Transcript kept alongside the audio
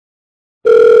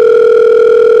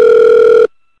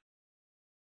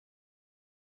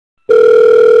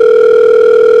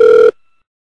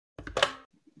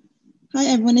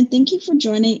everyone, and thank you for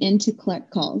joining in to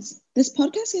Collect Calls. This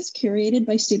podcast is curated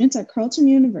by students at Carleton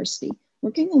University,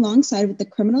 working alongside with the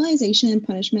Criminalization and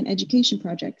Punishment Education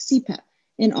Project, CPEP,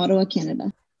 in Ottawa,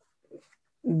 Canada.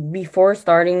 Before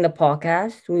starting the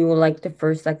podcast, we would like to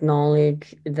first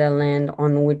acknowledge the land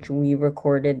on which we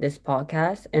recorded this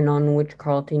podcast and on which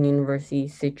Carleton University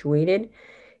is situated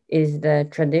is the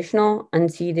traditional,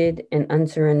 unceded, and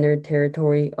unsurrendered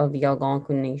territory of the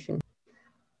Algonquin Nation.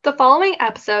 The following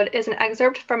episode is an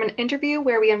excerpt from an interview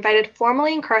where we invited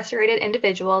formerly incarcerated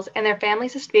individuals and their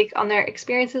families to speak on their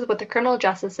experiences with the criminal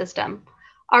justice system.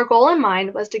 Our goal in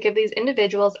mind was to give these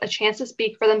individuals a chance to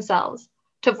speak for themselves,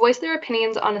 to voice their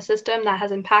opinions on a system that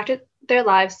has impacted their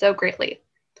lives so greatly,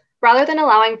 rather than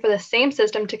allowing for the same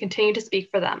system to continue to speak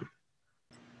for them.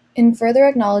 In further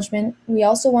acknowledgement, we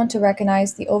also want to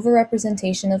recognize the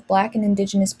overrepresentation of Black and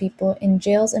Indigenous people in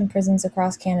jails and prisons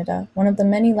across Canada, one of the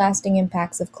many lasting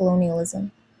impacts of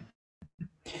colonialism.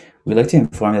 We'd like to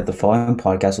inform that the following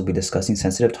podcast will be discussing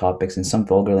sensitive topics and some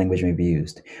vulgar language may be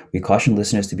used. We caution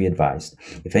listeners to be advised.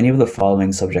 If any of the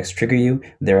following subjects trigger you,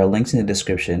 there are links in the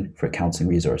description for counseling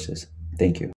resources.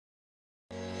 Thank you.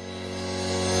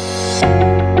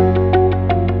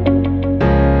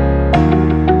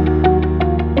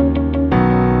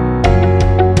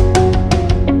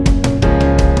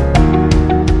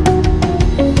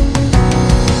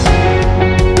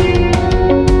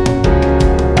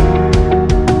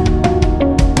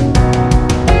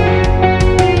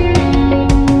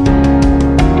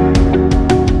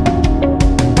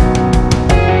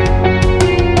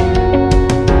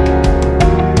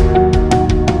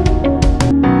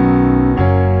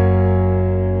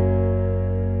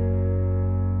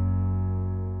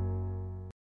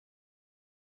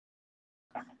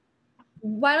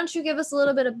 Why don't you give us a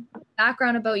little bit of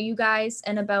background about you guys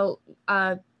and about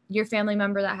your family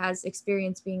member that has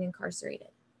experience being incarcerated?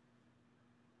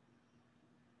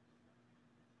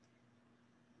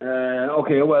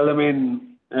 Okay, well, I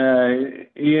mean,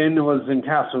 Ian was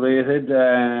incarcerated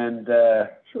and...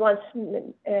 She wants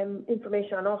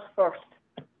information on us first.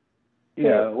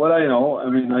 Yeah, well, I know. I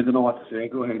mean, I don't know what to say.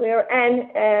 Go ahead. We're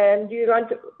Anne, do you want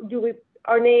to,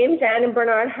 our names, Anne and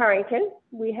Bernard Harrington.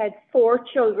 We had 4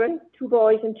 children, 2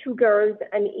 boys and 2 girls,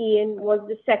 and Ian was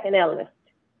the second eldest.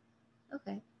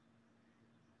 Okay.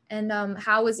 And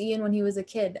how was Ian when he was a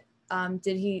kid?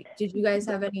 Did you guys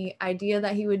have any idea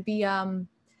that he would be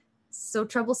so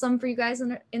troublesome for you guys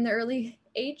in the early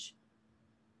age?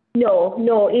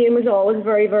 No, Ian was always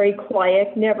very, very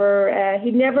quiet.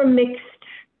 He never mixed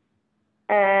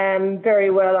very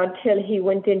well until he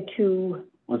went into...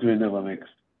 What do you mean never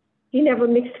mixed? He never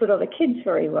mixed with other kids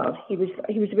very well. He was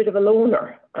a bit of a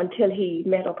loner until he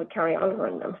met up with Carrie Oliver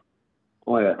and them.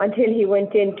 Oh, yeah. Until he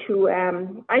went into,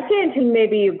 I'd say until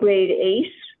maybe grade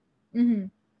 8. Mm-hmm.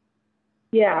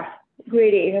 Yeah,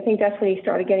 grade 8. I think that's when he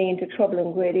started getting into trouble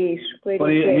in grade 8. But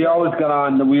he always got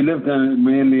on. We lived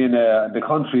mainly in the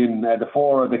country, and the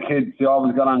 4 of the kids, they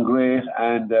always got on great,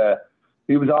 and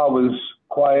he was always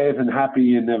quiet and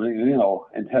happy and everything,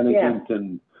 intelligent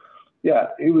and... Yeah,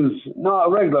 he was not a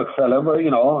regular fella, but,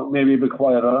 maybe a bit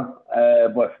quieter.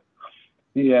 But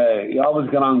he always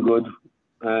got on good,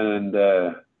 and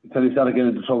until he started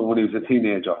getting into trouble when he was a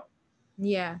teenager.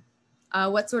 Yeah.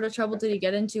 What sort of trouble did he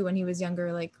get into when he was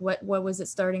younger? Like, what was it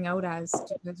starting out as? Do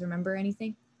you guys remember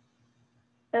anything?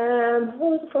 What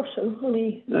was the first one?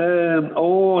 He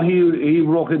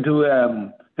broke into,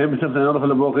 himself and another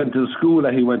fella broke into a school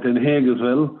that he went in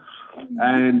Hagersville.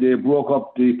 And they broke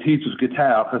up the teacher's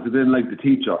guitar because they didn't like the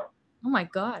teacher. Oh my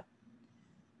God.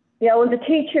 Yeah, well, the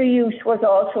teacher use was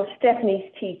also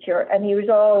Stephanie's teacher, and he was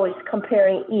always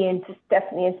comparing Ian to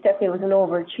Stephanie, and Stephanie was an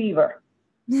overachiever.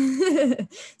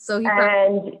 So he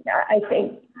and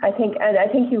I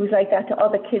think he was like that to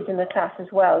other kids in the class as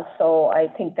well. So I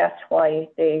think that's why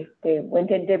they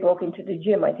broke into the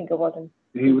gym. I think it wasn't.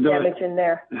 He was damage in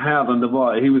there. Hard on the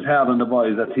boy. He was hard on the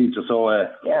boys, that teacher. So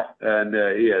yeah. And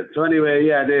So anyway,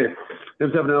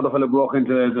 himself and another fellow broke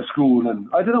into the school, and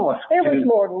I don't know what. There was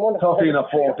more than one of them. 13 or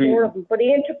 14. But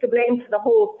Ian took the blame for the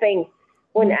whole thing.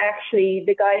 When actually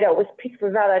the guy that was picked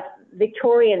for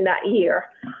valedictorian that year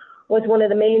was one of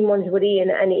the main ones with Ian,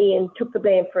 and Ian took the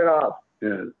blame for it all.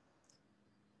 Yeah.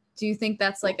 Do you think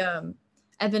that's like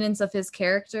evidence of his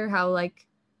character? How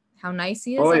nice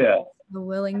he is? Oh, yeah. How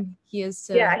willing he is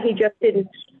to... Yeah, he just didn't...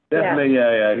 Definitely,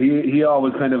 yeah. He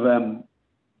always kind of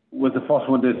was the first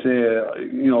one to say,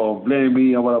 blame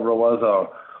me or whatever it was, or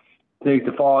take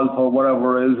the fall for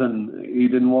whatever it is, and he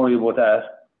didn't worry about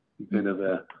that. Kind of,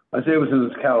 I say it was in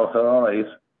his character, all right.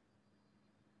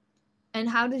 And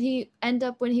how did he end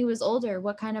up when he was older?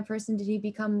 What kind of person did he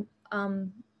become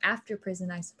after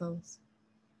prison, I suppose?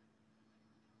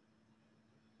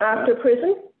 After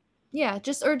prison? Yeah,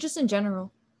 just in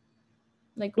general.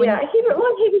 Like he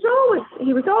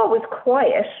was always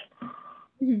quiet.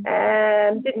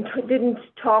 Didn't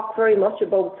talk very much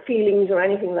about feelings or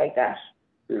anything like that.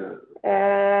 Yeah.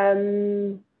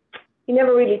 He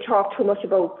never really talked too much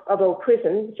about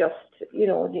prison. Just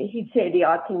he'd say the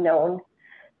odd thing now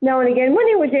and again. When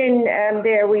he was in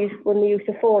there, when we used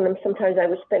to phone him, sometimes I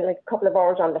would spend like a couple of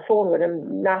hours on the phone with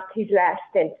him. Not his last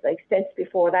stint, like stints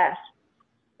before that.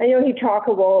 And he'd talk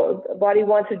about what he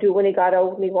wanted to do when he got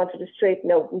out, and he wanted to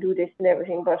straighten out and do this and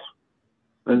everything, but.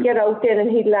 He'd get out then and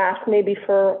he'd last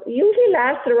usually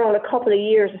lasted around a couple of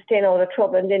years of staying out of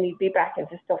trouble, and then he'd be back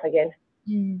into stuff again.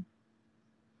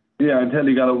 Yeah, until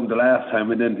he got out the last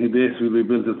time, and then he basically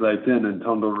rebuilt his life then and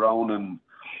turned around and,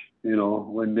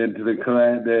 went into the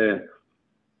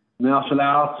martial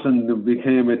arts and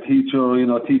became a teacher,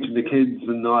 teaching the kids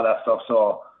and all that stuff.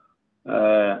 So,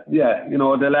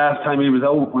 the last time he was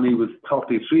out when he was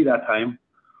 33 that time,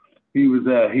 he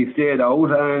stayed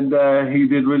out and he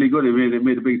did really good. He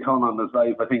made a big turn on his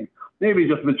life. I think maybe he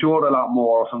just matured a lot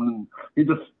more or something. He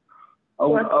just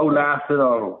outlasted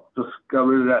or just got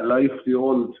rid of that life, the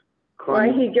old crime.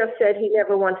 Well, he just said he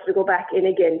never wanted to go back in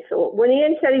again. So when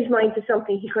he set his mind to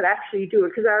something, he could actually do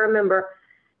it. Because I remember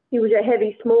he was a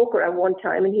heavy smoker at one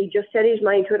time, and he just set his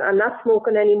mind to it. I'm not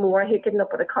smoking anymore. I hate getting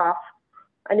up with a cough.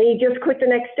 And he just quit the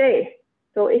next day.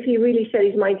 So if he really set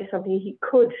his mind to something, he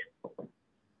could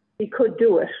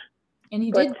do it. And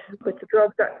he did. With the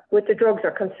drugs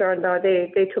are concerned now,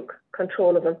 they took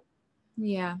control of him.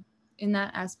 Yeah, in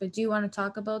that aspect. Do you want to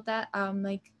talk about that?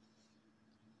 Like,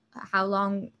 how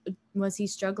long was he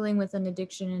struggling with an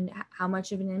addiction, and how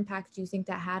much of an impact do you think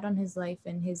that had on his life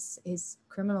and his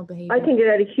criminal behavior? I think it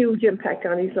had a huge impact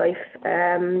on his life.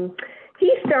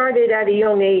 He started at a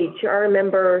young age. I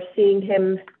remember seeing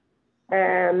him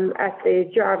at the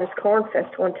Jarvis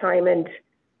Cornfest one time, and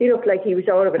he looked like he was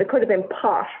out of it. It could have been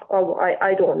pot, or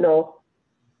I don't know.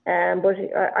 But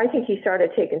I think he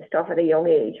started taking stuff at a young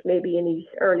age, maybe in his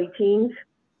early teens.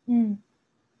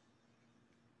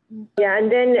 Yeah, and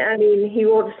then, he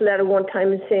wrote us a letter one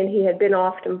time saying he had been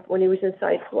off him when he was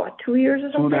inside for, 2 years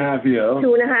or something? 2.5 years.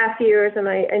 2.5 years, and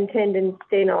I intend on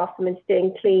staying off him and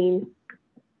staying clean.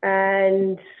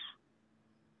 And,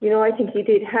 I think he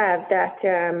did have that,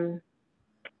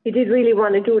 he did really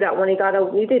want to do that when he got out.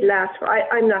 And he did last for,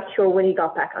 I'm not sure when he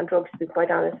got back on drugs, to be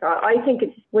quite honest. I think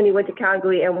it's when he went to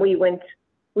Calgary and we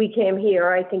came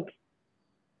here. I think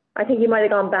he might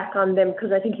have gone back on them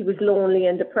because I think he was lonely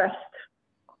and depressed.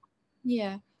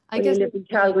 Yeah, I guess he lived in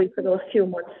Calgary for those few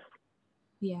months.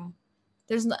 Yeah,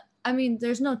 there's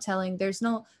no telling. There's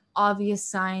no obvious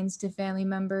signs to family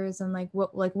members, and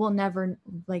we'll never,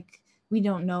 we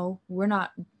don't know.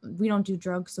 We don't do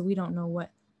drugs, so we don't know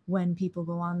when people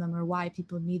go on them or why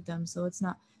people need them. So it's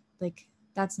not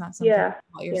that's not something about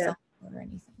yourself or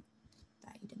anything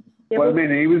that you didn't know. Well,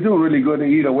 he was doing really good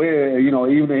either way.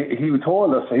 Even he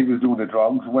told us he was doing the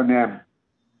drugs when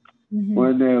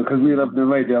because we lived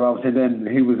right there, obviously. Then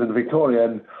he was in Victoria,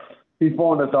 and he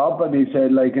phoned us up and he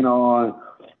said,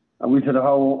 and we said,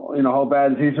 how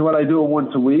bad is he? He said, well, I do it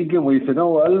once a week. And we said, oh,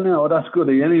 well, that's good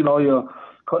again. You're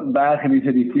cutting back. And he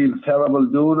said he feels terrible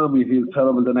doing them. He feels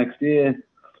terrible the next day.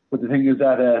 But the thing is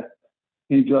that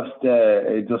he just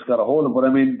got a hold of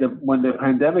it. But when the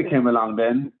pandemic came along,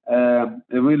 then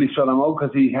it really shut him out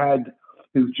because he had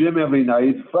his gym every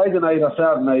night. Friday night or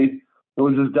Saturday night, it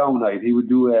was his down night. He would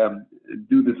do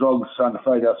the drugs on the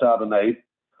Friday or Saturday night.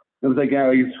 It was like,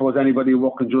 I suppose anybody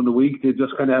working during the week, they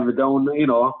just kind of have it down,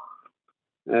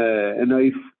 a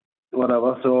night,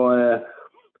 whatever. So,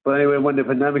 but anyway, when the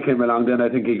pandemic came along, then I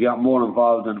think he got more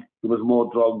involved and there was more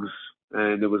drugs,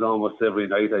 and it was almost every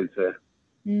night, I'd say.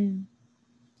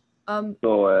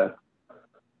 So,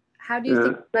 how do you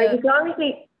think? As long as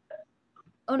he.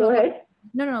 Oh no! Go ahead.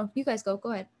 No, you guys go.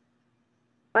 Go ahead.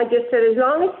 I just said as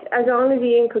long as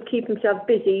Ian could keep himself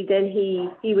busy, then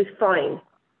he was fine.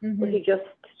 But he just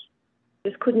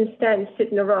couldn't stand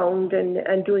sitting around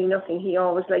and doing nothing. He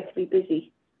always liked to be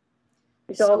busy.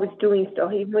 He's always doing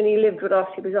stuff. Even when he lived with us,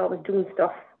 he was always doing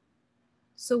stuff.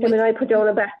 So him and I put down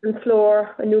a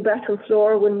new bathroom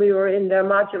floor when we were in their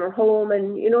modular home,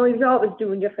 and he was always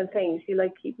doing different things. He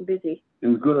liked keeping busy. He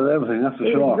was good at everything, that's for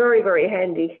sure. He was very, very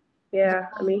handy. Yeah,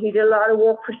 he did a lot of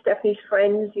work for Stephanie's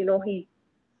friends. He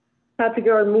had the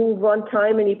girl move one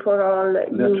time, and he put all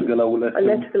electrical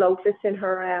outlets in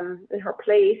her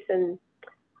place, and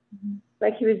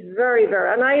he was very,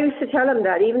 very. And I used to tell him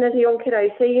that even as a young kid, I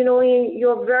say,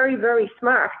 you're very, very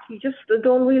smart. You just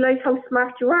don't realize how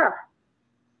smart you are.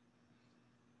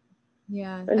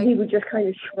 Yeah. And he would just kind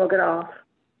of shrug it off.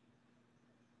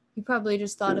 He probably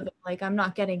just thought of it like, I'm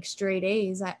not getting straight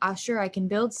A's. Sure, I can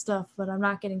build stuff, but I'm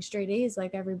not getting straight A's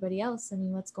like everybody else. I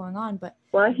mean, what's going on? But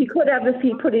well, he could have if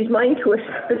he put his mind to it.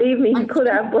 Believe me, he could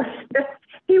have. But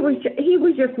he was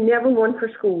just never one for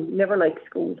school. Never liked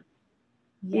school.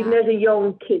 Yeah. Even as a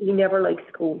young kid, he never liked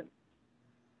school.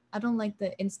 I don't like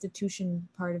the institution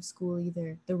part of school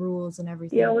either, the rules and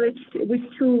everything. Yeah, well, it was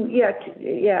too.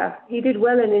 Yeah. He did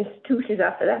well in institutions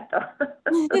after that,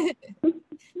 though.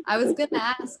 I was gonna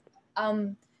ask,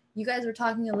 you guys were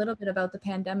talking a little bit about the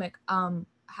pandemic.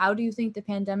 How do you think the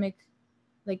pandemic,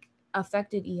 like,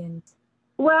 affected Ian?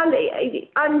 Well,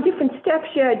 on different steps,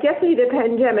 yeah, definitely the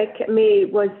pandemic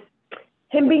was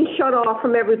him being shut off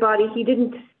from everybody. He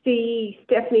didn't see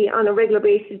Stephanie on a regular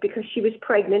basis because she was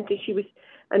pregnant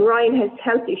and Ryan has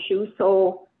health issues,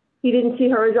 so he didn't see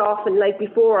her as often like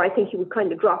before. I think he would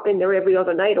kind of drop in there every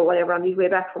other night or whatever on his way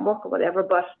back from work or whatever,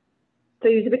 but so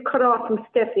he was a bit cut off from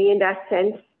Stephanie in that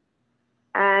sense.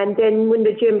 And then when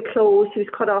the gym closed, he was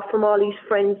cut off from all his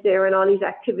friends there and all his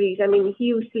activities. I mean, he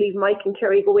used to leave Mike and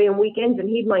Kerry go away on weekends and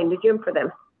he'd mind the gym for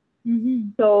them. Mm-hmm.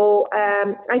 So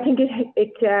I think it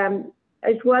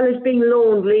as well as being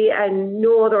lonely and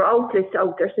no other outlets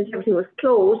out there since everything was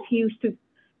closed, he used to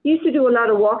do a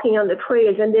lot of walking on the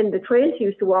trails, and then the trails he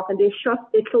used to walk and they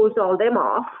closed all them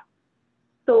off.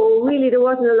 So really there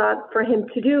wasn't a lot for him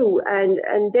to do.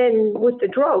 And then with the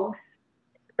drugs,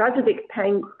 that's a big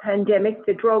pandemic.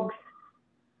 The drugs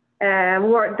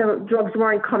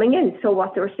weren't coming in. So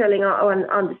what they were selling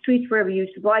on the streets wherever you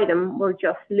used to buy them were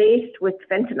just laced with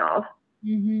fentanyl.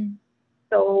 Mm-hmm.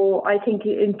 So I think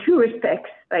in two respects,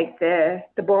 like the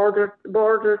border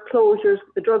closures,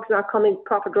 the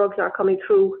proper drugs not coming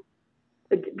through.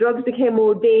 The drugs became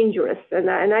more dangerous, and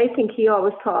I think he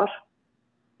always thought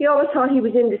he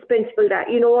was indispensable. That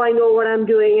I know what I'm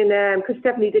doing, and because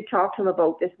Stephanie did talk to him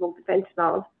about the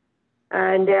fentanyl,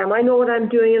 and I know what I'm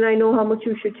doing, and I know how much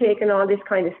you should take, and all this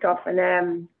kind of stuff.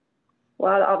 And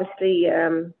well, obviously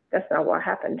that's not what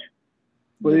happened.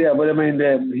 Well, yeah, but I mean,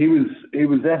 he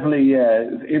was definitely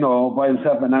by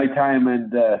himself at night time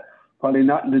and probably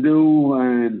nothing to do,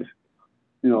 and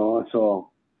so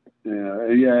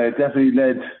it definitely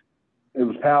led. It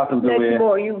was part of the way. Led to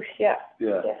more use, yeah,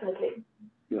 definitely.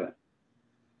 Yeah.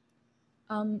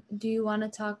 Do you want to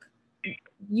talk?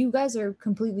 You guys are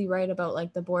completely right about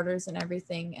like the borders and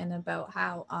everything, and about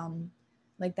how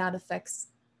like that affects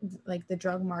like the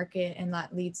drug market, and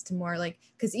that leads to more like,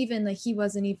 because even like he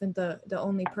wasn't even the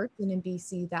only person in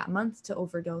BC that month to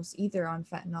overdose either on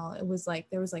fentanyl. It was like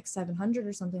there was like 700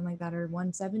 or something like that, or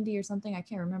 170 or something. I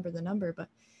can't remember the number, but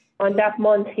on that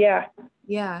month, yeah,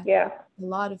 a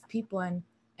lot of people, and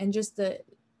just the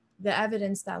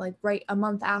evidence that like right a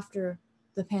month after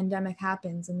the pandemic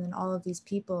happens, and then all of these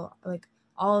people, like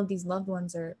all of these loved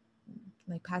ones are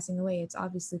like passing away. It's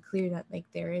obviously clear that like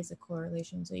there is a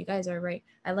correlation. So you guys are right.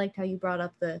 I liked how you brought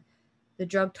up the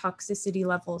drug toxicity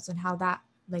levels and how that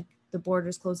like the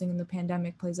borders closing and the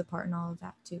pandemic plays a part in all of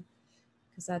that too,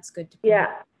 because that's good to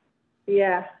yeah.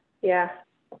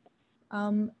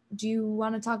 Do you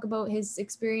want to talk about his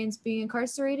experience being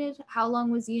incarcerated? How long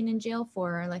was Ian in jail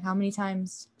for? Or like how many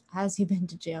times has he been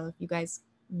to jail, if you guys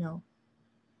know?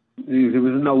 He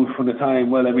was a note from the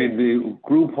time. Well, I mean, the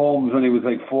group homes when he was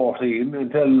like 14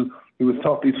 until he was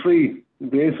 33.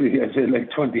 Basically, I said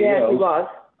like 20 years. Yeah, he was.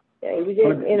 Yeah, he was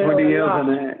in 20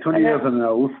 years on an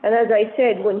oath. And as I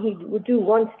said, when he would do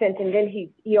one stint, and then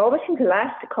he always seemed to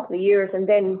last a couple of years, and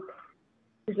then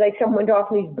it was like something went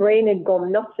off in his brain and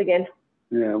gone nuts again.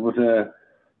 Yeah, but the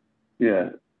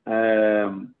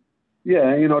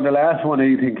last one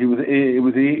I think it was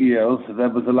 8 years.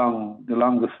 That was the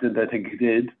longest stint I think he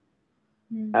did.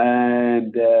 Mm.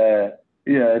 And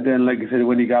then like I said,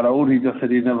 when he got out, he just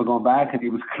said he'd never gone back, and he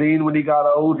was clean when he got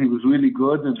out. He was really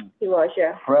good and he was,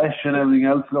 fresh and everything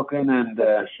else looking. And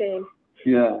that's a shame.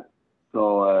 Yeah,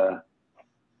 so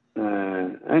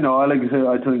I know, like I said,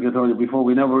 I think I told you before,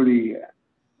 we never really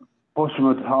pushed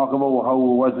him to talk about how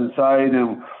it was inside,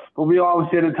 but we always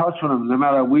stayed in touch with him. No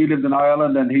matter, we lived in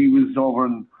Ireland and he was over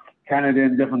in Canada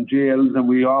in different jails, and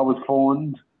we always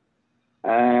phoned.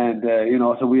 And,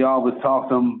 so we always talked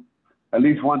to him at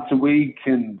least once a week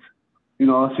and,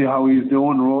 see how he's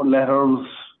doing, wrote letters.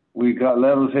 We got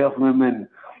letters here from him,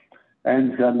 and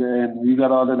we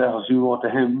got all the letters you wrote to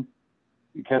him.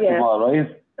 You kept them all, right?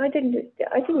 I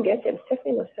didn't get them.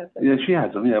 Stephanie must have them. Yeah, she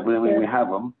has them, but I mean, we have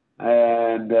them.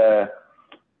 And,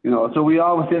 so we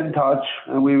always stayed in touch,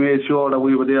 and we made sure that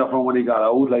we were there for him when he got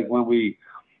out. Like when we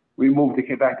moved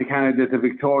back to Canada, to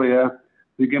Victoria,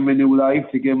 to give him a new life,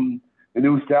 to give him a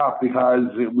new start, because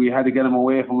we had to get him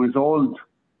away from his old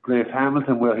place,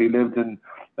 Hamilton, where he lived, and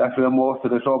that's where most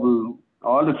of the trouble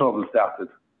all the trouble started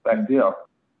back there.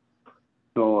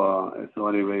 So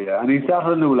anyway, and he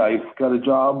started a new life, got a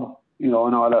job, and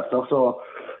all that stuff. So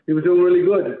he was doing really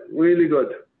good, really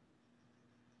good.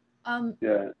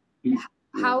 Yeah.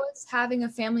 How has having a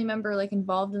family member like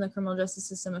involved in the criminal justice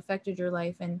system affected your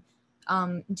life? And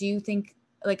do you think,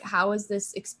 like, how has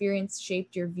this experience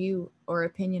shaped your view or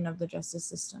opinion of the justice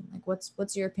system? Like,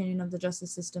 what's your opinion of the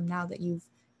justice system now that you've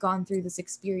gone through this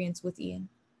experience with Ian?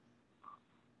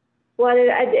 Well,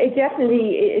 it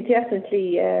definitely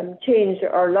changed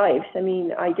our lives. I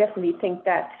mean, I definitely think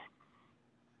that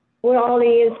with all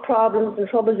Ian's problems and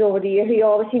troubles over the year, he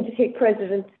always seemed to take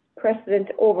precedent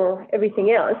over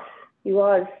everything else. He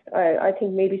was, I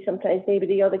think sometimes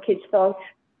the other kids thought,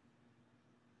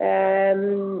 that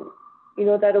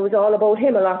it was all about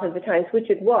him a lot of the times, which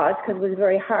it was, because it was a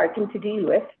very hard thing to deal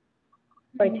with.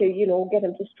 Trying to, get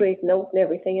him to straighten out and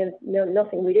everything, and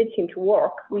nothing really did seem to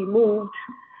work. We moved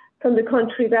from the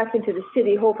country back into the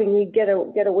city, hoping we'd get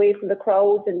away from the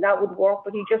crowds, and that would work,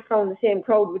 but he just found the same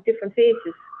crowd with different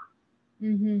faces.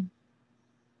 Mm-hmm.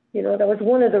 That was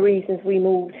one of the reasons we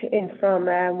moved in from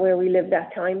where we lived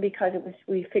that time, because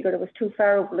we figured it was too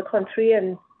far over the country,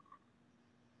 and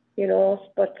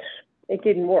but it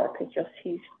didn't work. It just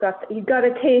he got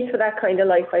a taste for that kind of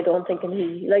life, I don't think, and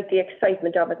he liked the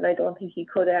excitement of it, and I don't think he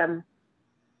could.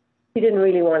 He didn't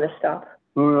really want to stop.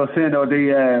 We were saying though,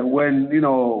 when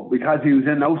because he was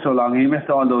in out so long, he missed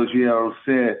all those years,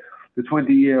 say the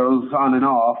 20 years on and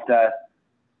off. That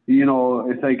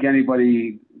it's like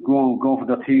anybody going for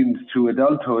their teens to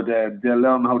adulthood. They'll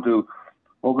learn how to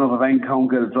open up a bank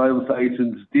account, get a driver's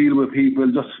license, deal with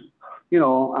people, just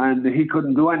and he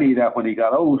couldn't do any of that when he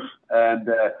got out. And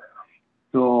I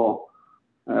don't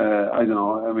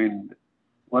know. I mean,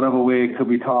 whatever way it could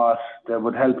be taught that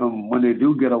would help them when they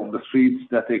do get out in the streets,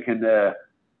 that they can,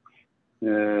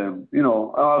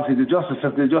 obviously the justice,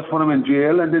 if they just put them in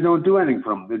jail and they don't do anything for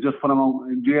them, they just put them out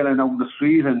in jail and out in the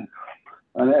street, and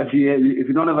if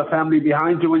you don't have a family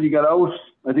behind you when you get out,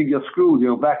 I think you're screwed.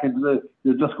 You're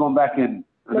just going back in.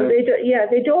 Well,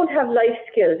 they don't have life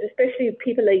skills, especially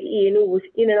people like Ian, who was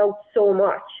in and out so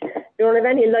much. They don't have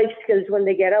any life skills when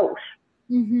they get out.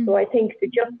 Mm-hmm. So I think the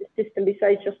justice system,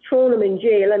 besides just throwing them in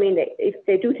jail, I mean, if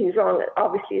they do things wrong,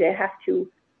 obviously they have to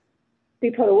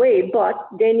be put away, but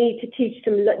they need to teach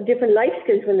them different life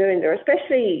skills when they're in there,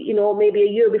 especially, maybe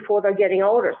a year before they're getting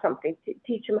out or something, to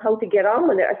teach them how to get on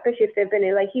with it, especially if they've been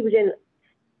in, like he was in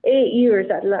 8 years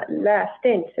at last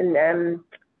stint, and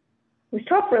it was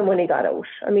tough for him when he got out.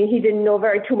 I mean, he didn't know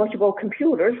too much about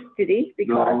computers, did he?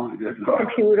 Because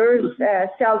computers,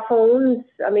 cell phones.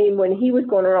 I mean, when he was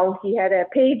going around, he had a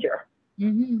pager.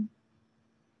 Mm-hmm.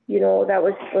 That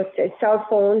was cell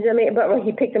phones. I mean, but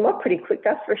he picked them up pretty quick,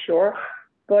 that's for sure.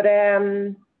 But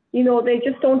they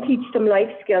just don't teach them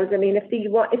life skills. I mean, if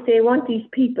they want these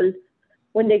people,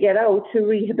 when they get out, to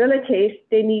rehabilitate,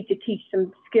 they need to teach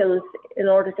them skills in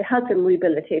order to help them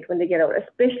rehabilitate when they get out,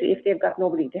 especially if they've got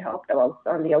nobody to help them out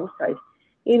on the outside.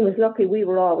 Ian was lucky we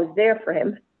were always there for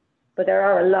him, but there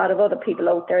are a lot of other people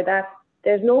out there that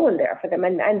there's no one there for them,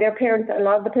 and their parents, a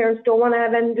lot of the parents don't want to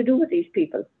have anything to do with these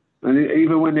people. And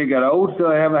even when they get out, they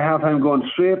have a hard time going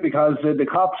straight because the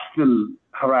cops still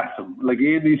harass them. Like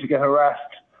Ian used to get harassed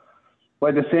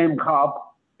by the same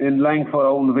cop in Langford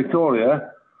out in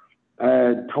Victoria,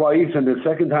 twice, and the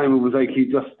second time it was like he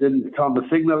just didn't turn the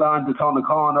signal on to turn the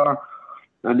corner,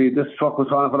 and this truck was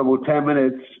following for about 10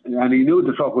 minutes, and he knew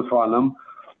the truck was following him.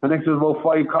 And next there was about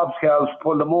 5 cops cars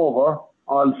pulled him over,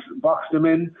 all boxed him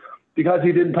in, because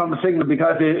he didn't turn the signal,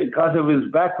 because of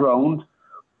his background.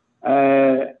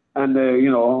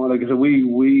 Like I said,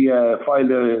 we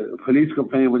filed a police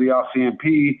complaint with the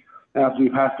RCMP after he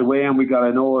passed away, and we got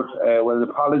a note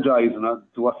apologising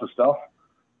to us and stuff.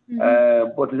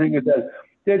 Mm-hmm. But the thing is that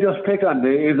they just pick on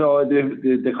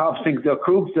the cops think they're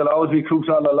crooks. They'll always be crooks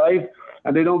all their life,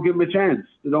 and they don't give them a chance.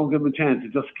 They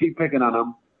just keep picking on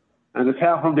them, and it's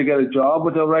hard for them to get a job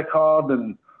with their record,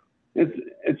 and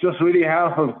it's just really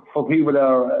hard for people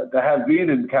that have been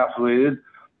incarcerated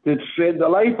to straighten their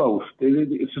life out.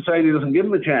 Society doesn't give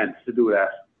them a chance to do that.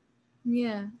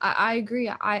 Yeah, I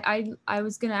agree. I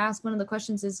was going to ask, one of the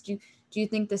questions is, do you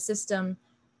think the system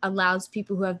allows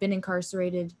people who have been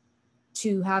incarcerated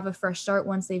to have a fresh start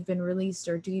once they've been released,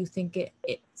 or do you think it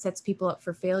sets people up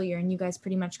for failure? And you guys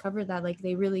pretty much covered that. Like,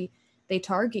 they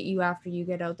target you after you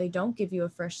get out. They don't give you a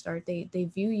fresh start. They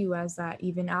view you as that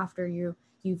even after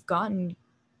you've gotten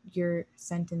your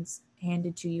sentence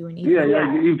handed to you. And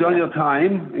you've done your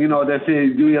time. They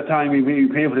say do your time, you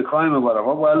pay for the crime or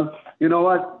whatever. Well, you know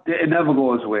what? It never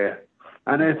goes away.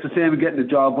 And it's the same with getting a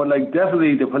job. But like,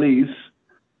 definitely the police,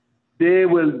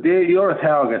 you're a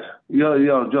target.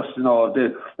 You're just,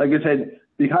 like I said,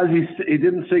 because he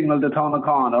didn't signal to turn the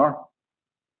corner,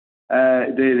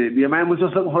 the man was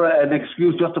just looking for an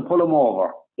excuse just to pull him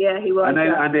over. Yeah, he was.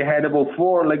 And they had about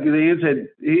 4, like he said,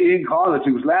 he didn't call it,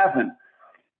 he was laughing.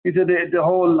 He said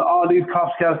all these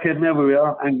cops came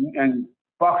everywhere and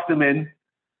boxed him in.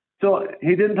 So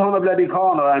he didn't turn a bloody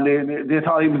corner, and they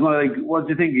thought he was going to, what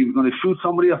do you think, he was going to shoot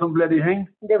somebody or some bloody thing?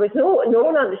 There was no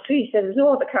one on the street. He said there was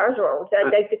no other cars around.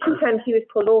 Like the 2 times he was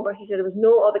pulled over, he said there was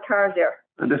no other cars there.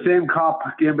 And the same cop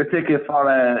gave him a ticket for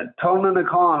turning the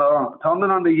corner,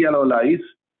 turning on the yellow light,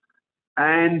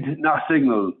 and not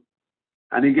signal.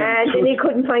 And then he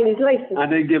couldn't find his license.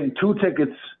 And they gave him 2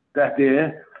 tickets that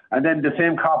day. And then the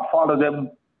same cop followed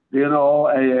him,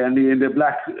 in the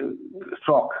black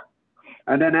truck.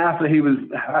 And then after he was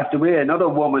passed away, another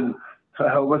woman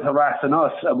was harassing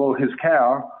us about his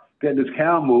car, getting his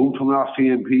car moved from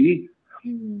RCMP.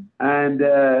 Mm-hmm. And,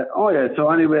 so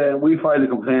anyway, we filed a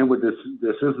complaint with the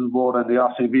Citizens Board and the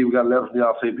RCMP. We got a letter from the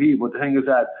RCMP. But the thing is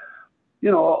that,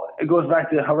 it goes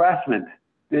back to harassment.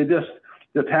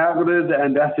 They're targeted,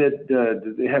 and that's it.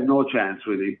 They have no chance,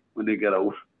 really, when they get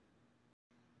out.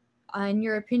 In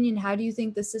your opinion, how do you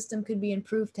think the system could be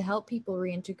improved to help people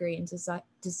reintegrate into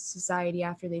society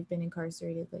after they've been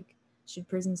incarcerated? Like, should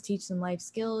prisons teach them life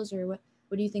skills, or what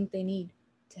do you think they need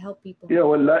to help people? Yeah,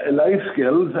 well, life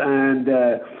skills,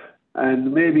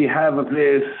 and maybe have a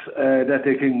place that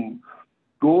they can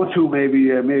go to.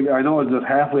 Maybe I know it's just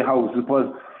halfway houses,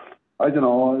 but I don't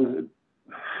know.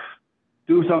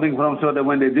 Do something for them so that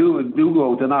when they do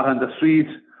go, they're not on the street.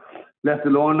 Left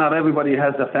alone. Not everybody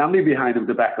has the family behind them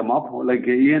to back them up, like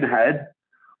Ian had.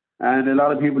 And a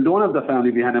lot of people don't have the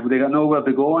family behind them, but they got nowhere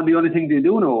to go, and the only thing they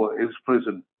do know is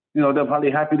prison. They're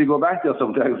probably happy to go back there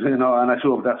sometimes, and I'm not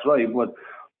sure if that's right, but,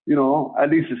 at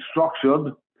least it's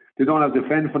structured. They don't have to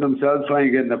fend for themselves, trying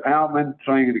to get an apartment,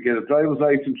 trying to get a driver's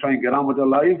license, trying to get on with their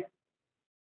life.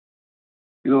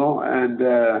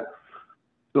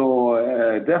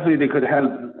 So definitely they could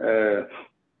help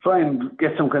try and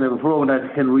get some kind of a program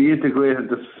that can reintegrate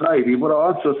into society, but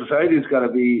also society's got to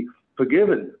be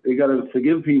forgiving. They got to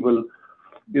forgive people,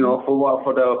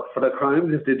 for the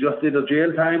crimes. If they just did a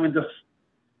jail time, and just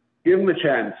give them a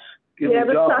chance.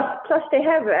 Plus they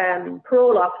have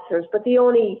parole officers, but the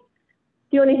only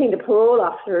thing the parole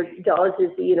officer does is,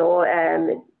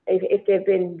 if they've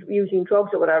been using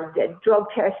drugs or whatever, they drug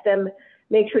test them,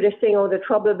 make sure they're staying out of the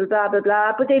trouble, blah, blah,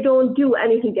 blah. But they don't do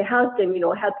anything to help them,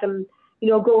 help them,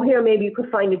 go here, maybe you could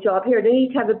find a job here. They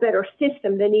need to have a better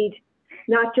system. They need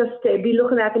not just to be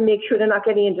looking at them, make sure they're not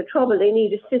getting into trouble. They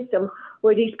need a system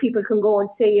where these people can go and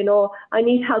say, I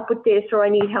need help with this or I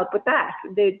need help with that.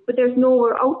 But there's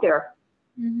nowhere out there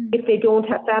if they don't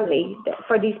have family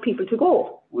for these people to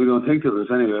go. We don't think there is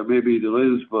anyway. Maybe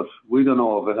there is, but we don't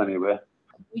know of it anyway.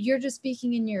 You're just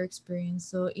speaking in your experience.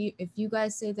 So if you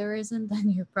guys say there isn't,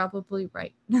 then you're probably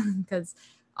right. Because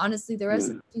honestly, the rest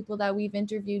of the people that we've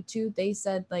interviewed too, they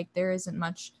said like there isn't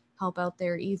much help out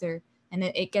there either. And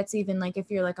it gets even like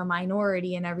if you're like a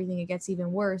minority and everything, it gets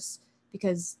even worse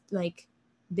because like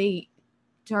they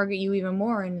target you even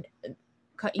more and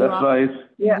cut you off. That's right.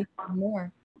 Yeah.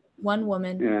 More. One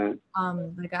woman,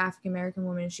 like an African American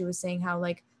woman, she was saying how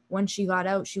like when she got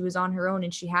out, she was on her own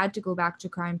and she had to go back to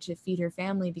crime to feed her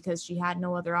family because she had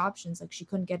no other options. Like she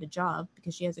couldn't get a job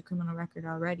because she has a criminal record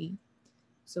already.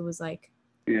 So it was like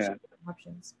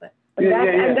options. But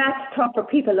and that's tough for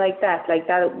people like that.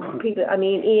 People. I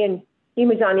mean, Ian, he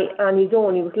was on his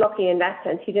own. He was lucky in that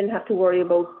sense. He didn't have to worry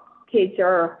about kids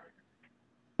or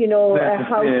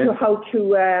how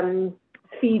to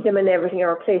feed them and everything,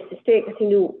 or a place to stay, because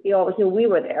he always knew we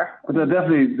were there. But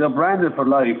they're branded for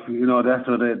life. That's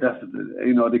what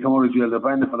they come out of jail. They're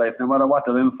branded for life, no matter what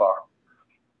they're in for.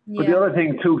 Yeah. But the other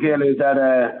thing too, Gail, is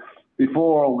that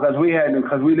before, because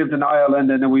we lived in Ireland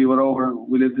and then we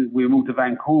moved to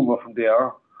Vancouver from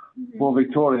there, for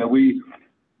Victoria. We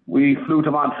flew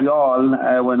to Montreal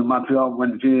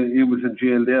when he was in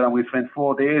jail there, and we spent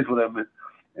 4 days with him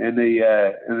in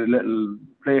a little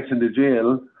place in the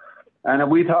jail.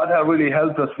 And we thought that really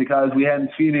helped us because we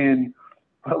hadn't seen him in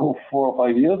about 4 or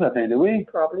 5 years, I think, did we?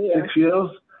 Probably, 6 years.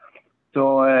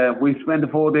 So we spent the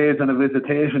 4 days on a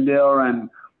visitation there, and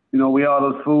we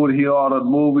ordered food, he ordered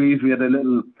movies, we had a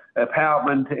little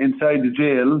apartment inside the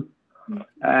jail,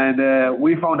 and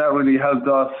we found that really helped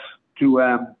us to,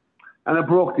 and it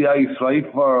broke the ice,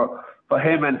 right, for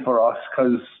him and for us,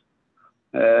 because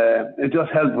it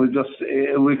just helped. We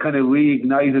kind of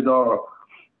reignited our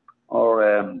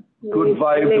good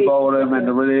vibes about him and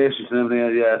the relationship and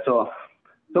everything. Yeah, so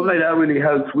something like that really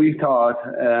helps. We thought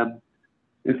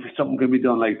if something can be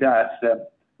done like that,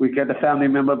 we get the family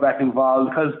member back involved,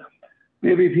 because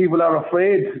maybe people are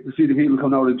afraid to see the people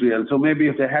coming out of jail. So maybe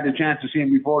if they had a chance to see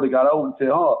them before they got out and say,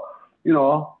 oh, you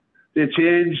know, they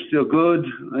changed, they're good,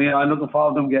 you know, I'm looking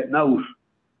forward to them getting out.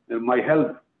 It might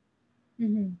help.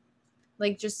 Mm-hmm.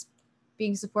 Like just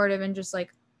being supportive and just like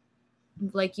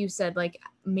you said, like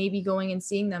maybe going and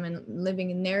seeing them and living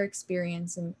in their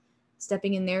experience and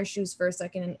stepping in their shoes for a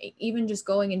second, and even just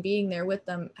going and being there with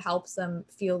them helps them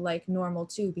feel like normal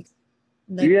too. Because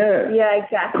yeah,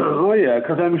 exactly. Oh yeah,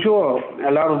 because I'm sure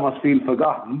a lot of them must feel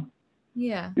forgotten.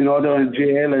 Yeah. You know, they're in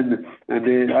jail and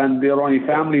their only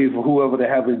families, whoever they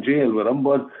have in jail with them.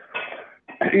 But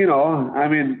you know, I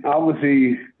mean,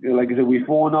 obviously, like I said, we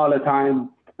phone all the time,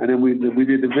 and then we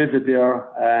did the visit there,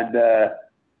 and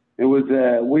it was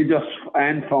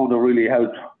Anne found it really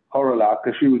helped her a lot,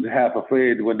 because she was half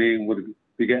afraid when they would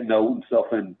be getting out and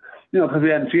stuff, and you know, because we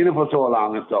hadn't seen it for so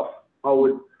long and stuff.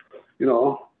 You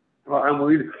know, and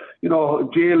we, you know,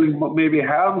 jail maybe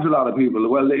harms a lot of people.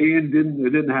 Well, Ian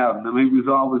didn't have him. I mean, he was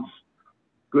always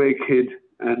a great kid,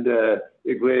 and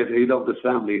he loved his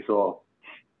family, so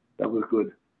that was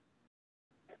good.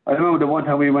 I remember the one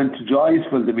time we went to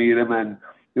Joyceville to meet him, and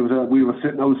we were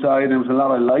sitting outside, and there was a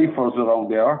lot of lifers around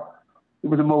there. It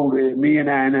was about me and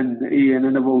Anne and Ian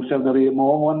and about 7 or 8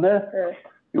 more one day. Yeah.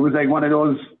 It was like one of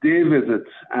those day visits,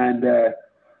 and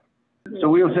so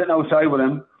we were sitting outside with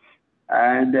him,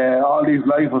 and all these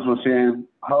lifers were saying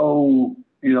how,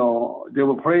 you know, they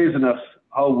were praising us,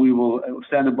 how we were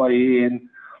standing by Ian,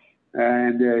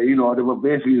 and you know, they were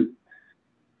basically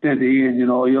saying to Ian, you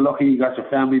know, you're lucky you got your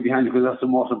family behind you, because that's the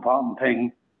most important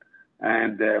thing.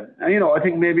 And you know, I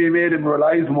think maybe it made him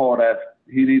realize more that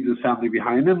he needed his family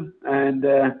behind him, and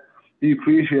he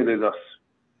appreciated us.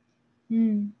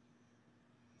 Mm.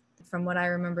 From what I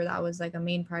remember, that was like a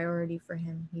main priority for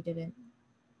him. He didn't.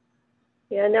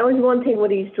 Yeah, and that was one thing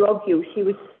with his drug use. He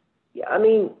was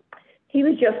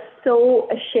just so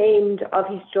ashamed of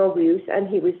his drug use, and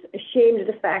he was ashamed of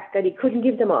the fact that he couldn't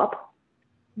give them up.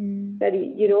 Mm. That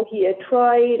he had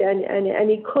tried and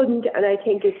he couldn't, and I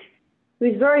think he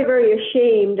was very, very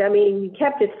ashamed. I mean, he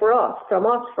kept it from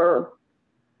us for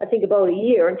I think about a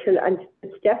year, and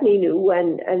Stephanie knew,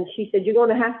 and she said, you're going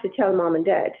to have to tell Mom and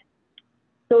Dad.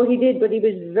 So he did, but he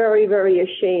was very, very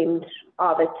ashamed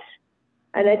of it.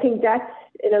 And I think that's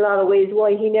in a lot of ways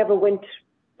why he never went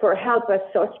for help as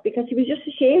such, because he was just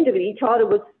ashamed of it. He thought it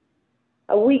was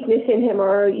a weakness in him,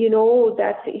 or, you know,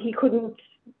 that he couldn't,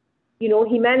 you know,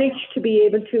 he managed to be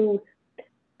able to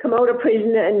come out of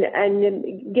prison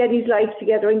and get his life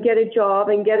together and get a job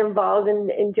and get involved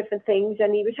in different things,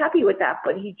 and he was happy with that.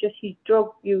 But his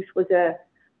drug use was a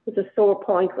sore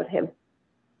point with him.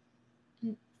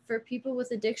 For people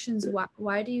with addictions,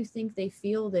 why do you think they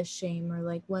feel this shame, or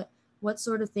like what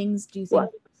sort of things do you think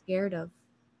they're scared of?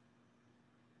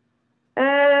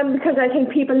 Because I think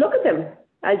people look at them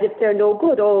as if they're no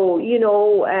good. Oh, you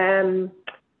know,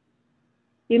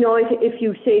 if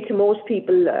you say to most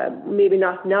people, maybe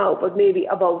not now, but maybe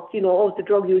about, you know, the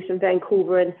drug use in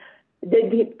Vancouver and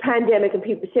the pandemic, and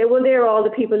people say, well, they're all the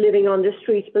people living on the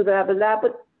streets, blah, blah, blah, blah.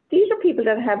 But these are people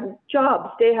that have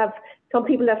jobs. Some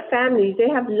people have families. They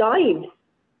have lives.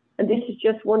 And this is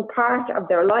just one part of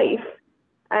their life.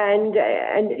 And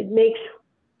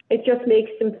it just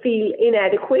makes them feel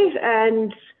inadequate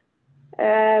and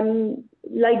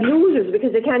like losers,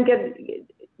 because they can't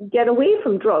get away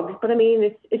from drugs. But I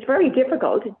mean, it's very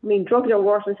difficult. I mean, drugs are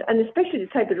worse, and especially the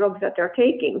type of drugs that they're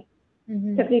taking.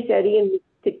 Mm-hmm. Stephanie said Ian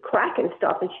did crack and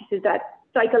stuff, and she says that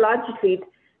psychologically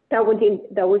that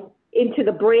was into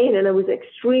the brain, and it was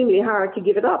extremely hard to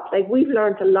give it up. Like, we've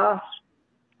learned a lot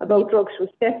about drugs from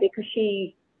Stephanie, because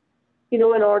she, you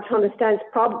know, in order to understand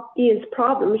Ian's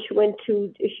problem,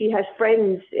 she has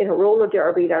friends in her roller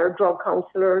derby that are drug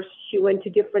counselors. She went to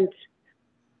different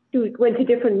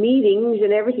meetings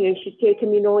and everything, and she'd say to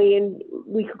him, you know, Ian,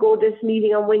 we could go to this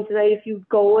meeting on Wednesday night if you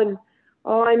go, and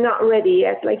oh, I'm not ready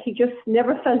yet. Like, he just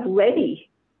never felt ready.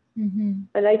 Mm-hmm.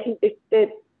 And I think that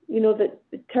you know, the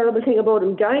terrible thing about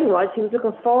him dying was he was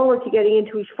looking forward to getting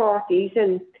into his 40s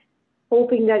and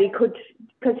hoping that he could,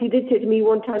 because he did say to me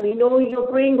one time, you know, your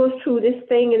brain goes through this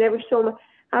thing, and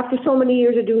after so many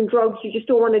years of doing drugs, you just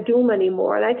don't want to do them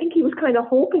anymore. And I think he was kind of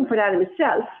hoping for that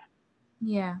himself.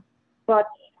 Yeah. But,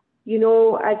 you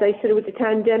know, as I said, with the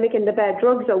pandemic and the bad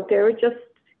drugs out there,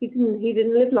 he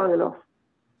didn't live long enough.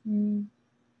 Mm.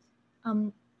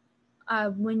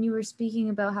 When you were speaking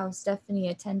about how Stephanie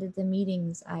attended the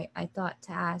meetings, I thought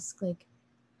to ask, like,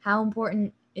 how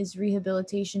important is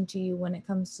rehabilitation to you when it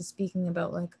comes to speaking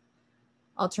about, like,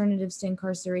 alternatives to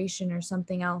incarceration or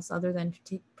something else other than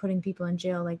putting people in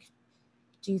jail? Like,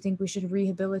 do you think we should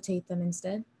rehabilitate them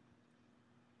instead?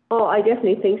 Oh, I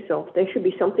definitely think so. There should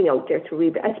be something out there to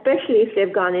read, especially if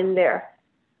they've gone in there.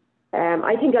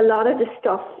 I think a lot of the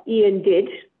stuff Ian did,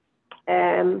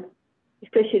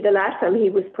 especially the last time he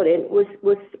was put in, was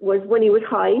when he was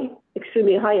high,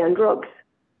 extremely high on drugs.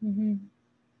 Mm-hmm.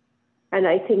 And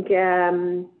I think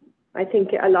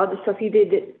a lot of the stuff he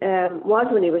did was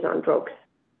when he was on drugs.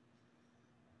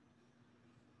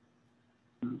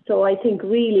 So I think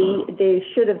really there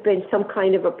should have been some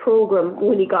kind of a program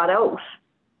when he got out.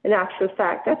 In actual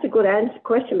fact, that's a good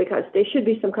question, because there should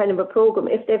be some kind of a program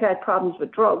if they've had problems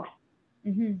with drugs.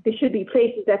 Mm-hmm. There should be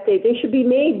places that they should be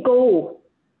made go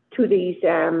to these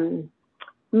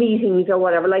meetings or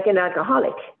whatever, like an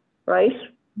alcoholic, right?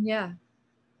 Yeah.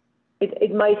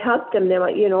 It might help them. They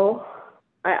might, you know,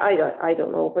 I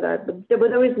don't know, but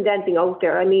there isn't anything out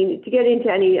there. I mean, to get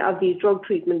into any of these drug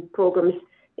treatment programs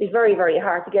is very, very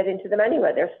hard to get into them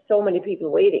anyway. There's so many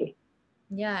people waiting.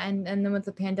 Yeah, and then with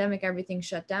the pandemic, everything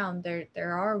shut down.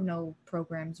 There are no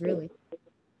programs really.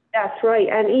 That's right.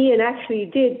 And Ian actually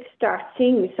did start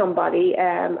seeing somebody,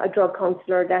 a drug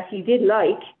counsellor that he did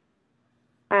like,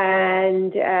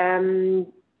 and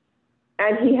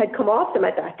he had come off them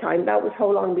at that time. That was how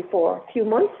long before? A few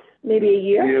months, maybe a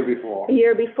year. A year before. A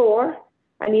year before,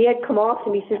 and he had come off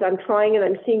them. He says, "I'm trying, and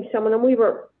I'm seeing someone," and we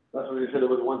were. That's what he said. It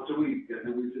was once a week, and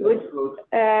then we said that's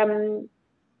good.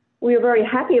 We were very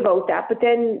happy about that, but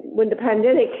then when the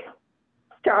pandemic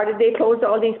started, they closed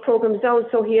all these programs down,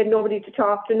 so he had nobody to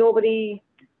talk to, nobody,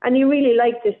 and he really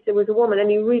liked this. There was a woman,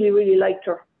 and he really, really liked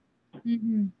her.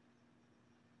 Mm-hmm.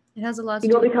 It has a lot to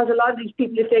do. do. Because a lot of these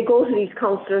people, if they go to these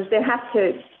counsellors, they have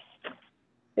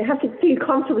to feel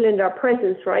comfortable in their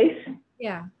presence, right?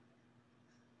 Yeah.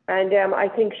 And I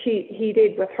think he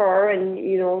did with her, and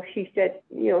you know, she said,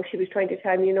 you know, she was trying to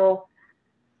tell him, you know,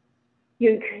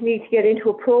 you need to get into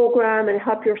a program and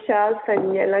help yourself,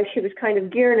 and like she was kind of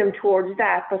gearing him towards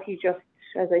that, but he just,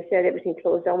 as I said, everything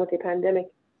closed down with the pandemic.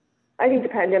 I think the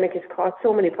pandemic has caused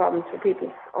so many problems for people.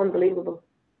 It's unbelievable.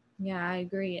 Yeah, I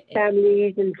agree.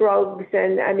 Families and drugs,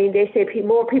 and I mean, they say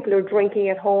more people are drinking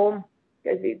at home.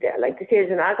 Like they say,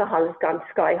 alcohol has gone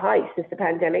sky high since the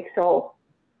pandemic. So,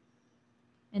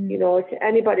 you know, it's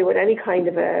anybody with any kind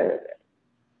of a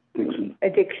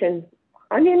addiction.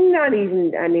 I mean, not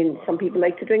even, I mean, some people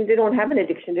like to drink. They don't have an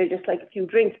addiction. They just like a few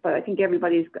drinks. But I think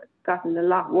everybody's gotten a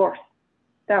lot worse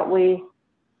that way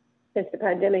since the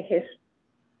pandemic hit.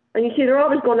 And you see, they're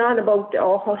always going on about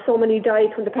how so many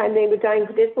died from the pandemic, dying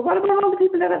for this. But what about all the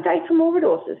people that have died from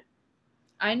overdoses?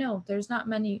 I know there's not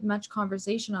much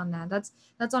conversation on that.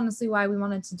 That's honestly why we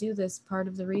wanted to do this. Part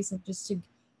of the reason, just to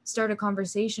start a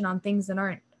conversation on things that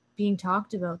aren't being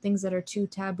talked about, things that are too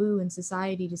taboo in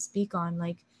society to speak on,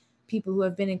 like people who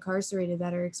have been incarcerated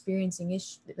that are experiencing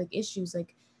issues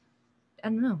like, I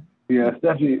don't know. Yeah,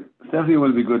 Stephanie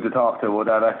will be good to talk to about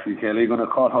that, actually, Kelly. Going to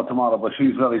call her tomorrow, but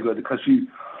she's very good because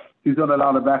she's done a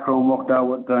lot of background work now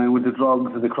with the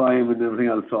drugs and the crime and everything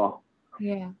else. So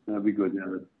yeah, that'll be good.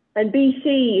 Yeah. And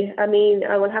BC, I mean,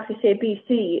 I will have to say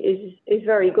BC is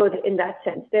very good in that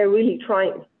sense. They're really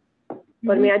trying,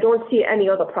 but I mean, I don't see any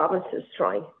other provinces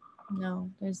trying.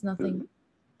 No, there's nothing.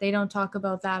 They don't talk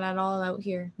about that at all out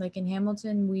here. Like in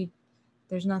Hamilton,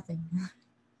 there's nothing.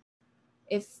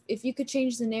 If you could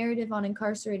change the narrative on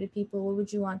incarcerated people, what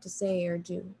would you want to say or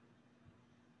do?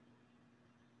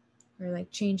 Or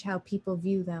like change how people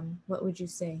view them, what would you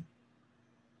say?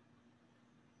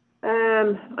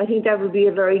 I think that would be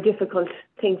a very difficult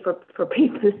thing for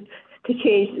people to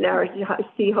change the narrative,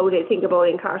 see how they think about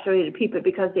incarcerated people,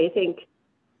 because they think,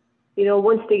 you know,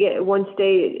 once they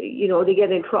you know, they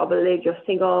get in trouble, they just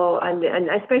think, oh, and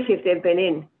especially if they've been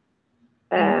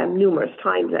in numerous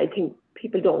times, I think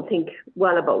people don't think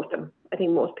well about them. I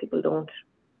think most people don't.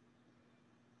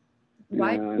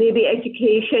 Why? Maybe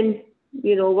education,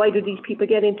 you know, why do these people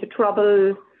get into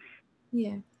trouble?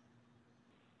 Yeah.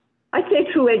 I'd say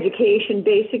through education,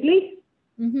 basically,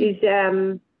 is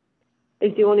the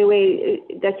only way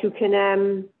that you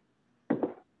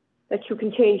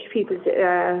can change people's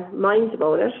minds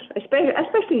about it.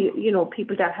 Especially, you know,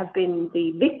 people that have been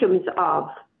the victims of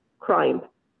crime.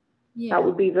 Yeah. That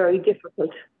would be very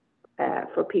difficult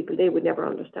for people. They would never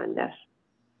understand that.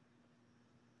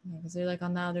 Yeah, because they're like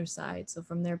on the other side. So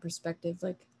from their perspective,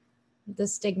 like the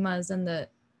stigmas and the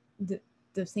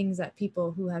things that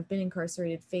people who have been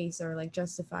incarcerated face are like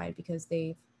justified because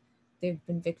they've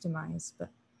been victimized. But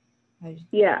but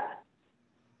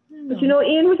you know,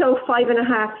 Ian was out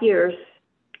 5.5 years,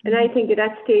 and I think at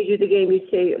that stage of the game, you'd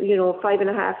say, you know,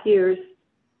 5.5 years.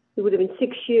 It would have been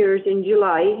 6 years in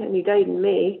July, and he died in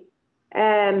May.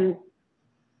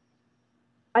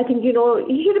 I think, you know,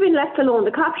 he should have been left alone.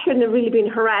 The cops shouldn't have really been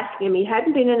harassing him. He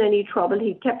hadn't been in any trouble.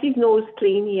 He kept his nose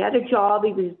clean. He had a job.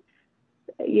 He was,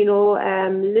 you know,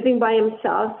 living by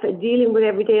himself, dealing with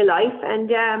everyday life.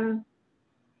 And,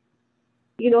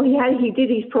 you know, he did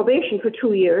his probation for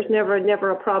 2 years, never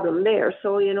a problem there.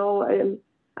 So, you know,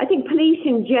 I think police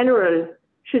in general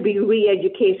should be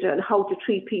re-educated on how to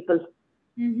treat people,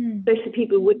 especially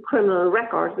people with criminal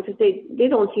records, because they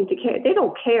don't seem to care. They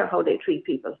don't care how they treat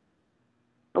people.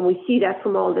 And we see that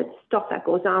from all the stuff that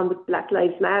goes on with Black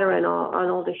Lives Matter and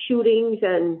all the shootings.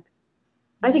 And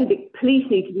I think the police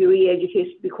need to be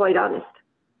re-educated, to be quite honest.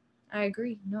 I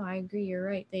agree. No, I agree. You're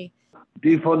right. They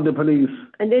defund the police.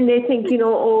 And then they think, you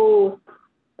know,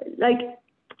 like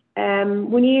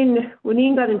when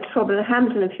Ian got in trouble in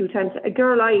Hamilton a few times, a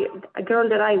girl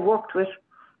that I worked with,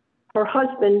 her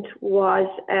husband was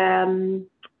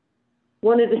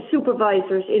one of the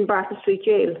supervisors in Barton Street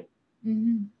Jail.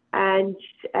 Mm-hmm. And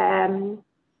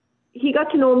he got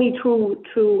to know me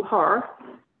through her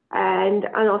and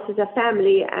us as a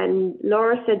family. And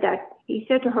Laura said that he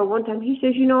said to her one time, he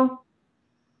says, you know,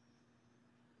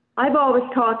 I've always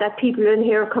thought that people in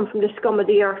here come from the scum of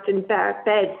the earth and bad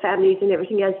families and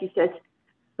everything else, he says.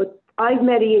 But I've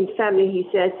met Ian's family, he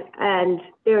says, and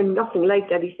they're nothing like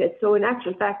that, he said. So in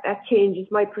actual fact, that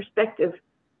changes my perspective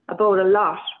about a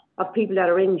lot of people that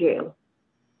are in jail.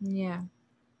 Yeah.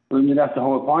 I mean, that's the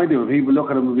whole point of it. People look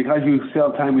at them, because you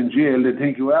serve time in jail, they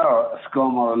think you are a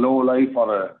scum or a low life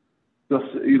or a,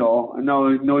 just, you know,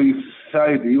 no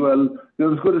society. Well,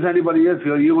 you're as good as anybody else.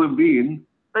 You're a human being.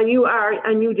 And you are,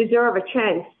 and you deserve a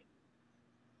chance.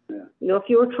 Yeah. You know, if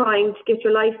you're trying to get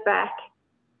your life back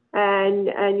and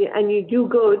you do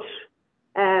good,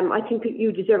 I think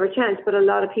you deserve a chance. But a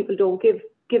lot of people don't give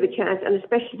a chance, and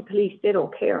especially the police, they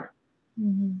don't care.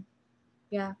 Mm-hmm.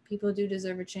 Yeah, people do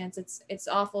deserve a chance. It's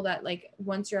awful that, like,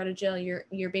 once you're out of jail,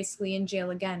 you're basically in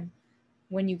jail again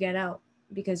when you get out,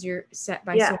 because you're set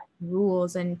by so many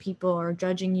rules and people are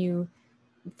judging you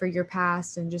for your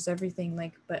past and just everything.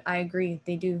 Like, but I agree,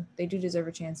 they do deserve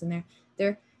a chance, and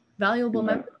they're valuable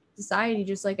members of society,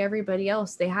 just like everybody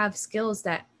else. They have skills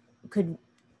that could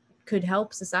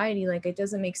help society. Like, it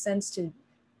doesn't make sense to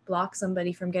block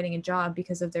somebody from getting a job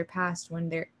because of their past when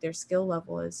their skill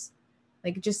level is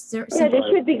like just they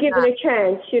should be given a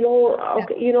chance, you know.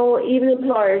 Okay, you know, even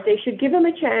employers, they should give them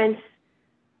a chance,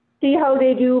 see how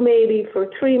they do, maybe for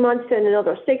 3 months and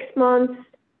another 6 months,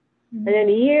 and then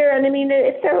a year. And I mean,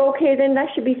 if they're okay, then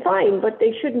that should be fine, but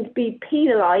they shouldn't be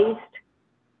penalized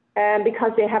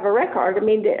because they have a record. I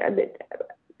mean, I'd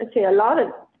say a lot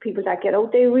of people that get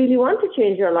out, they really want to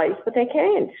change their lives, but they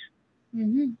can't.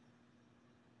 Mm-hmm.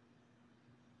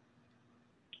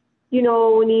 You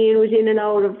know, when Ian was in and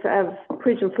out of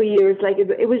prison for years, like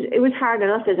it was hard on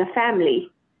us as a family.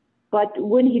 But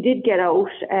when he did get out,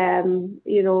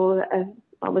 you know,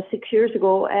 almost 6 years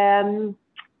ago,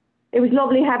 it was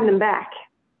lovely having him back.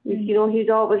 Mm-hmm. You know, he's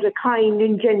always a kind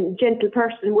and gentle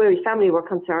person where his family were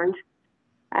concerned.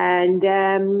 And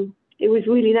it was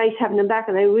really nice having him back,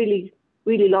 and I really,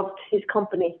 really loved his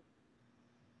company.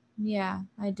 Yeah,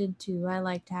 I did too. I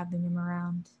liked having him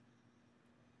around.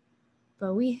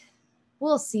 But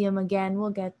we'll see him again.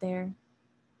 We'll get there.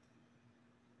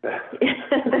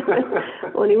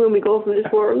 Only when we go from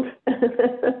this world.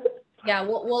 Yeah,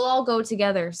 we'll all go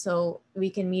together so we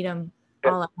can meet him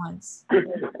all at once.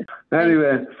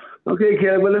 Anyway, okay,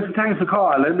 Kayla. Well, listen, thanks for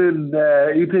calling, and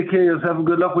you take care of yourself, and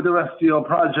good luck with the rest of your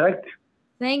project.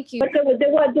 Thank you. But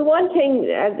the one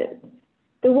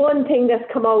thing that's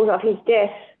come out of his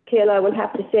death, Kayla, I will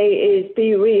have to say, is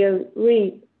be reunited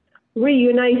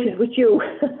with you.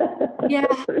 Yeah,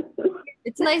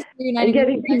 it's nice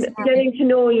reuniting. Getting to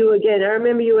know you again. I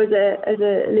remember you as a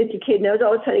little kid, and I was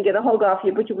always trying to get a hug off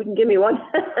you, but you wouldn't give me one.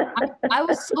 I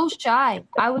was so shy.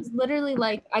 I was literally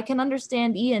like, I can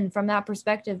understand Ian from that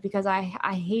perspective, because I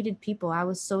hated people. I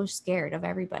was so scared of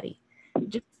everybody.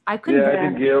 I couldn't. Yeah, I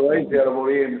think you're right there about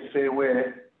Ian the same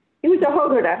way. He was a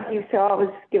hugger that he used to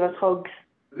always give us hugs.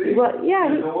 Well, yeah,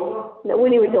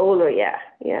 when he was older, yeah.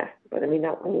 But I mean,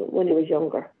 not when he was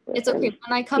younger. But, it's okay.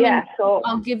 When I come in, so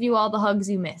I'll give you all the hugs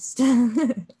you missed. All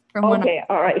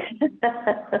right.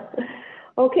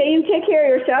 Okay, you take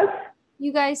care of yourself.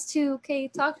 You guys too. Okay,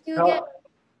 talk to you again.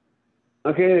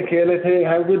 Okay, Kayla,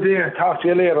 have a good day. Talk to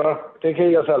you later. Take care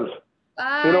of yourself.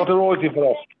 Bye. You're not to Rosie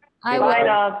for us. Bye,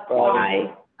 love.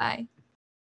 Bye. Bye.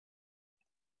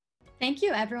 Thank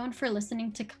you, everyone, for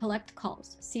listening to Collect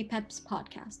Calls, CPEP's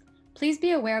podcast. Please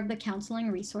be aware of the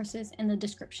counseling resources in the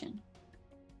description.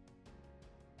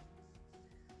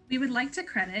 We would like to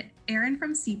credit Aaron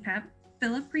from CPEP,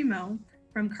 Philip Primo,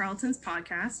 from Carleton's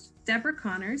podcast, Deborah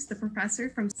Connors, the professor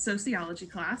from sociology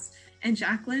class, and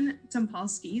Jacqueline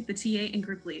Tompolsky, the TA and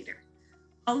group leader.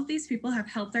 All of these people have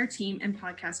helped our team and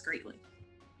podcast greatly.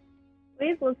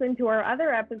 Please listen to our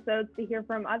other episodes to hear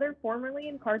from other formerly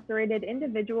incarcerated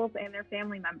individuals and their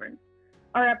family members.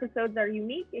 Our episodes are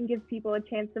unique and give people a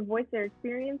chance to voice their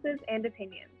experiences and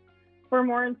opinions. For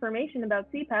more information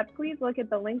about CPEP, please look at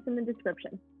the links in the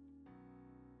description.